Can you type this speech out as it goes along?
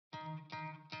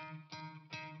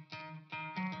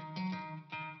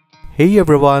Hey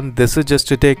everyone, this is Just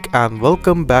a Tech and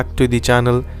welcome back to the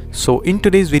channel. So in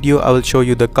today's video I will show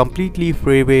you the completely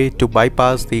free way to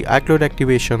bypass the iCloud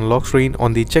activation lock screen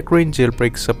on the checkra1n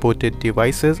jailbreak supported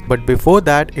devices. But before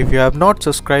that, if you have not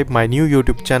subscribed my new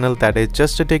YouTube channel, that is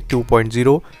Just a Tech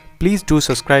 2.0, please do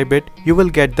subscribe it. You will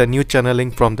get the new channel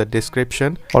link from the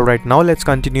description. Alright, now let's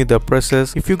continue the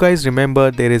process. If you guys remember,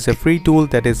 there is a free tool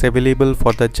that is available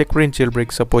for the checkra1n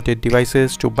jailbreak supported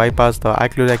devices to bypass the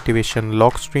iCloud activation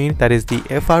lock screen, that is the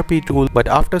FRP tool. But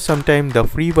after some time the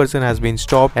free version has been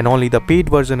stopped and only the paid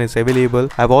version is available.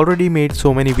 I've already made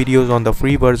so many videos on the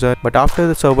free version, but after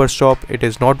the server stopped it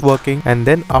is not working, and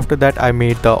then after that I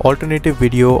made the alternative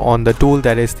video on the tool,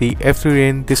 that is the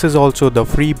F3N. This is also the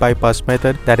free bypass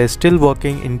method that is still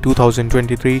working in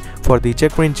 2023 for the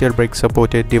checkra1n jailbreak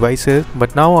supported devices.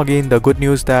 But now again the good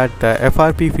news that the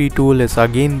FRP free tool is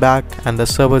again back and the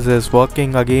servers is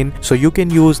working again, so you can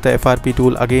use the FRP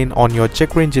tool again on your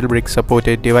checkra1n jailbreak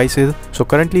supported devices. So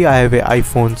currently I have a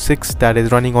iPhone 6 that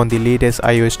is running on the latest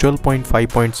iOS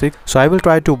 12.5.6, so I will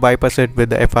try to bypass it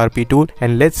with the FRP tool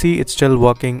and let's see it's still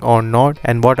working or not,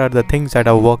 and what are the things that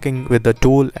are working with the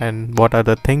tool and what are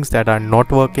the things that are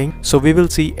not working. So we will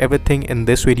see everything in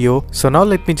this video. So now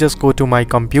let me just go to my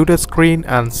computer screen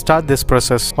and start this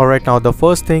process. Alright, now the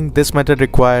first thing, this method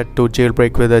required to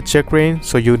jailbreak with a checkra1n.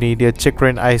 So you need a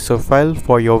checkra1n ISO file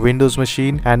for your Windows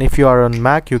machine, and if you are on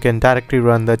Mac you can directly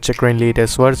run the checkra1n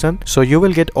latest version. So you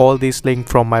will get all these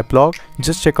links from my blog.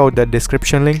 Just check out the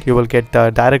description link, you will get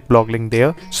the direct blog link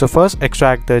there. So first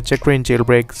extract the checkra1n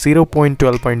jailbreak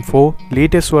 0.12.4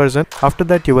 latest version. After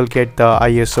that you will get the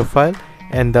ISO file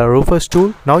and the Hfz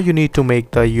tool. Now you need to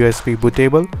make the USB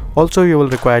bootable. Also you will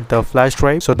require the flash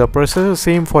drive. So the process is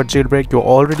same for jailbreak. You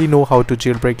already know how to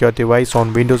jailbreak your device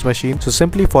on Windows machine, so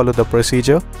simply follow the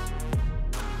procedure.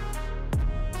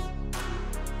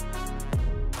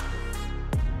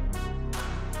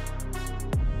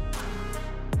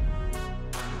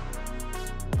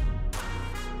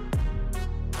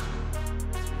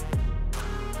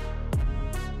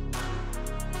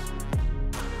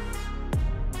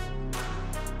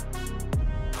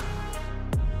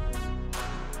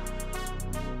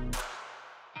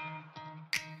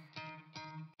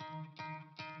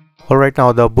 Alright,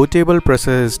 now the bootable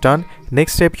process is done.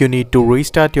 Next step, you need to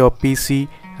restart your PC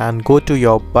and go to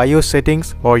your BIOS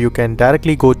settings, or you can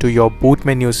directly go to your boot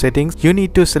menu settings. You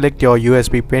need to select your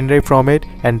USB pen drive from it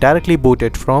and directly boot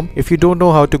it from. If you don't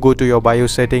know how to go to your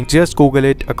BIOS settings, just Google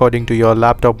it according to your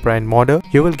laptop brand model.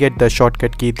 You will get the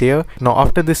shortcut key there. Now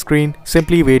after this screen,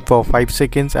 simply wait for 5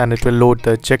 seconds and it will load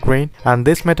the checkra1n, and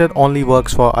this method only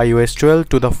works for iOS 12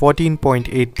 to the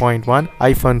 14.8.1,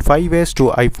 iPhone 5s to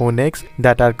iPhone X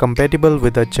that are compatible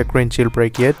with the checkra1n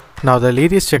jailbreak yet. Now the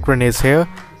latest checkra1n is here.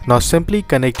 Now simply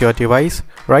connect your device.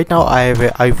 Right now I have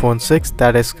an iPhone 6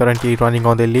 that is currently running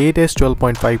on the latest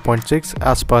 12.5.6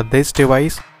 as per this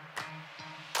device.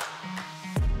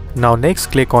 Now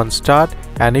next click on start,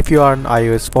 and if you are on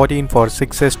iOS 14 for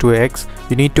 6s to X,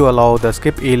 you need to allow the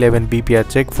skip A11 BPR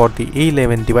check for the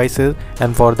A11 devices,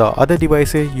 and for the other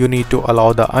devices you need to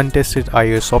allow the untested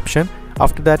iOS option.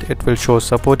 After that it will show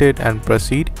supported and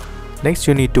proceed. Next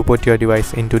you need to put your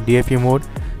device into DFU mode.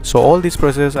 So all these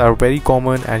processes are very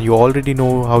common and you already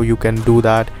know how you can do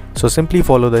that, so simply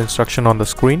follow the instruction on the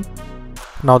screen.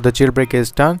 Now the jailbreak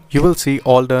is done. You will see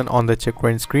all done on the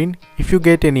checkra1n screen. If you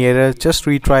get any errors, just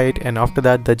retry it and after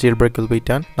that the jailbreak will be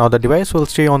done. Now the device will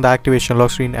stay on the activation lock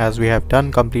screen as we have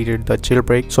completed the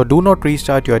jailbreak, so do not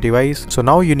restart your device. So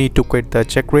now you need to quit the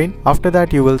checkra1n. After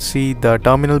that you will see the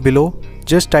terminal below.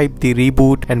 Just type the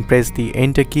reboot and press the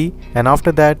enter key, and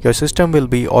after that your system will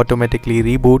be automatically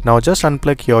reboot. Now just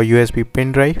unplug your USB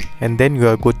pen drive and then you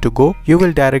are good to go. You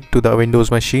will direct to the Windows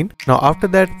machine. Now after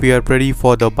that we are ready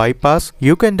for the bypass.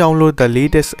 You can download the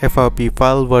latest FRP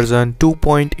file version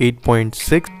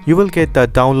 2.8.6. You will get the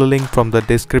download link from the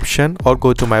description, or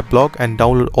go to my blog and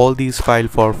download all these files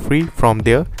for free from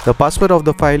there. The password of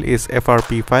the file is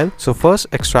FRP file. So first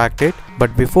extract it,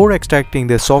 but before extracting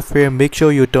the software, make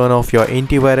sure you turn off your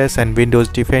antivirus and Windows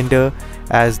Defender,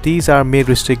 as these may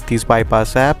restrict these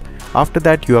bypass app. After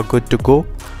that you are good to go.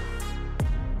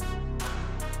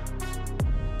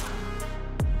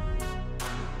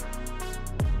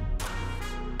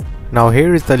 Now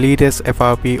here is the latest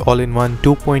FRP all-in-one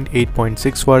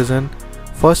 2.8.6 version.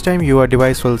 First time your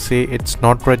device will say it's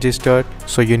not registered,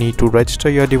 so you need to register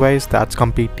your device. That's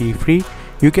completely free.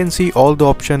 You can see all the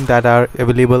options that are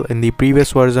available in the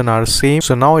previous version are same.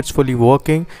 So now it's fully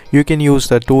working. You can use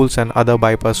the tools and other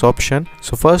bypass option.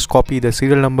 So first copy the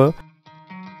serial number.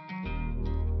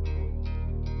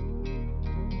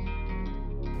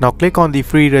 Now click on the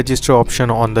free register option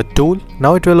on the tool.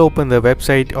 Now it will open the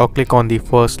website, or click on the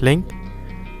first link.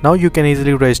 Now you can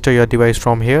easily register your device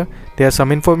from here. There's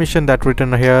some information that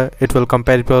written here. It will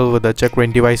compatible with the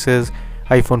checkra devices,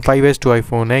 iPhone 5s to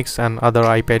iPhone X and other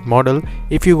iPad model.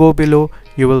 If you go below,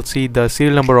 you will see the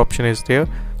serial number option is there.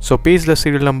 So paste the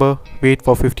serial number, wait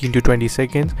for 15 to 20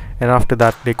 seconds, and after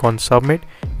that click on submit,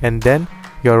 and then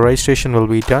your registration will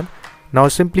be done. Now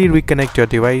simply reconnect your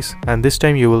device, and this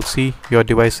time you will see your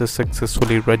device is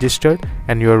successfully registered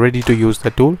and you are ready to use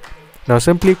the tool. Now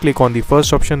simply click on the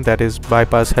first option, that is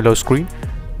bypass hello screen.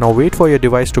 Now wait for your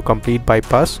device to complete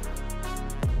bypass.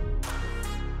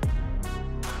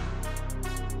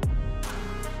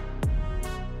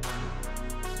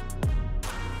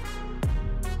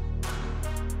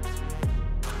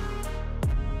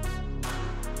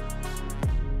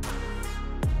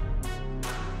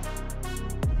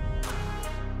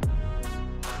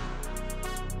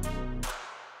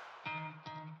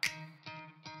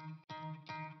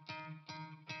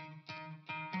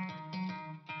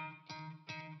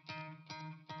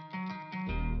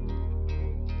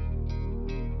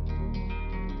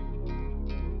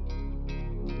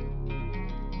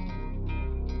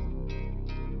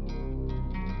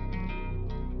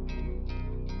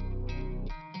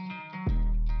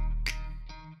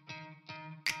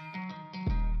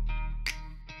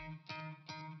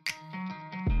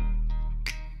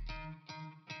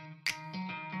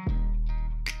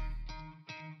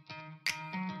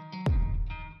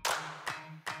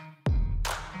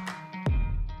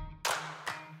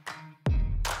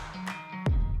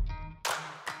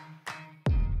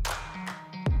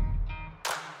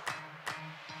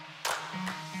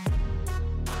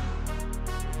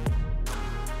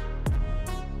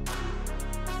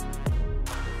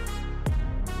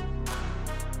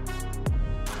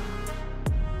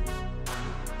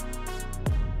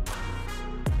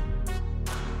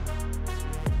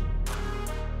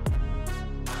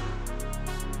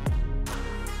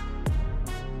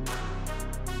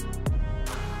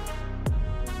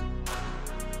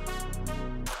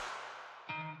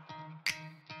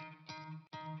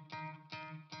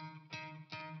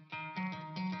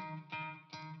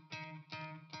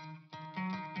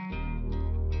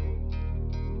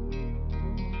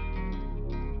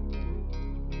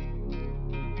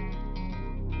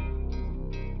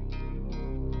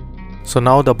 So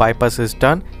now the bypass is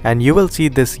done, and you will see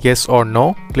this yes or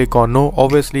no. Click on no.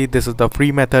 Obviously this is the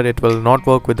free method, it will not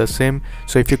work with the SIM.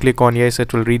 So if you click on yes,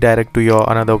 it will redirect to your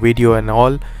another video and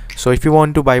all. So if you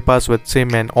want to bypass with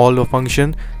SIM and all the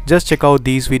function, just check out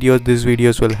these videos. These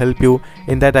videos will help you.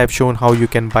 In that I've shown how you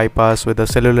can bypass with a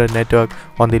cellular network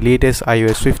on the latest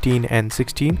iOS 15 and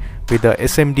 16 with the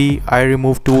SMD,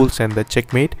 iRemove tools and the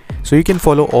checkmate. So you can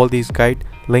follow all these guide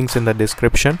links in the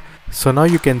description. So now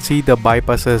you can see the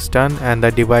bypass is done and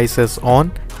the device is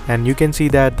on, and you can see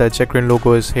that the checkra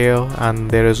logo is here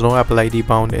and there is no Apple ID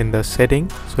bound in the setting.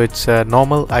 So it's a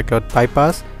normal iCloud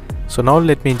bypass. So now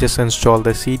let me just install the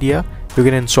Cydia. You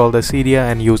can install the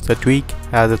Cydia and use the tweak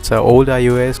as it's an old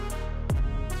iOS.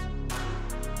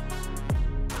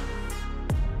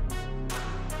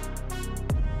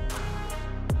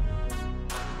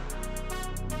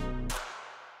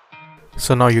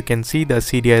 So now you can see the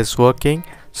Cydia is working.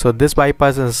 So this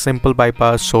bypass is a simple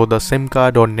bypass, so the SIM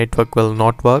card or network will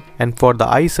not work. And for the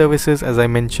iServices, as I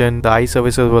mentioned, the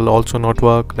iServices will also not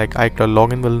work, like iCloud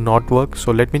login will not work.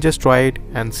 So let me just try it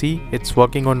and see it's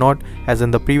working or not. As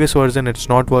in the previous version it's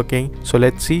not working, so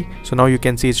let's see. So now you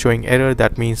can see it's showing error,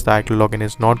 that means the iCloud login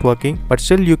is not working. But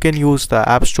still you can use the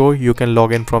App Store, you can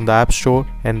log in from the App Store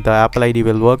and the Apple ID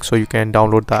will work, so you can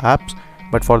download the apps.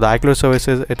 But for the iCloud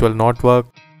services it will not work.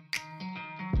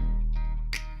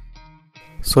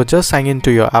 So just sign in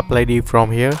to your Apple ID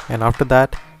from here, and after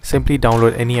that simply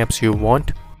download any apps you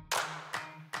want.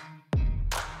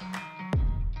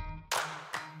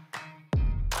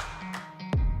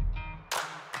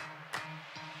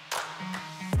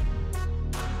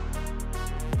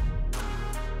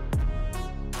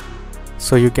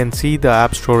 So you can see the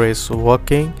App Store is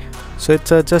working. So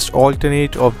it's a just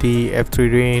alternate of the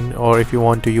F3 Rain, or if you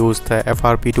want to use the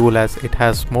FRP tool, as it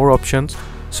has more options.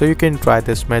 So you can try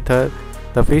this method.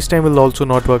 The FaceTime will also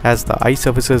not work as the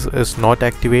iServices is not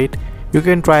activate. You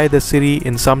can try the Siri.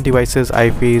 In some devices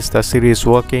iFace the Siri is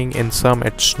working, in some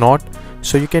it's not.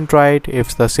 So you can try it.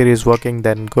 If the Siri is working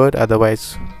then good,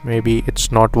 otherwise maybe it's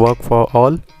not work for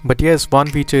all. But yes, one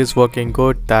feature is working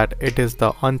good, that it is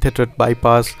the Untethered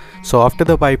bypass. So after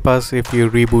the bypass, if you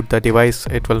reboot the device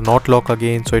it will not lock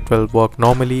again, so it will work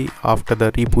normally after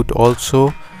the reboot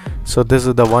also. So this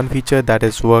is the one feature that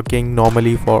is working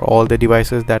normally for all the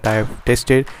devices that I have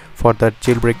tested for the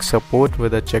jailbreak support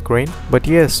with a checkrain. But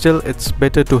yeah, still it's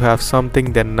better to have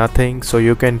something than nothing. So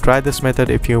you can try this method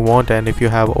if you want, and if you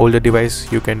have older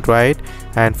device you can try it.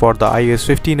 And for the iOS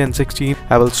 15 and 16,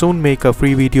 I will soon make a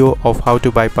free video of how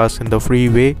to bypass in the free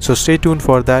way, so stay tuned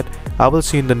for that. I will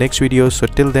see you in the next video. So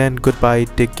till then, goodbye,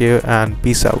 take care and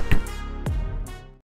peace out.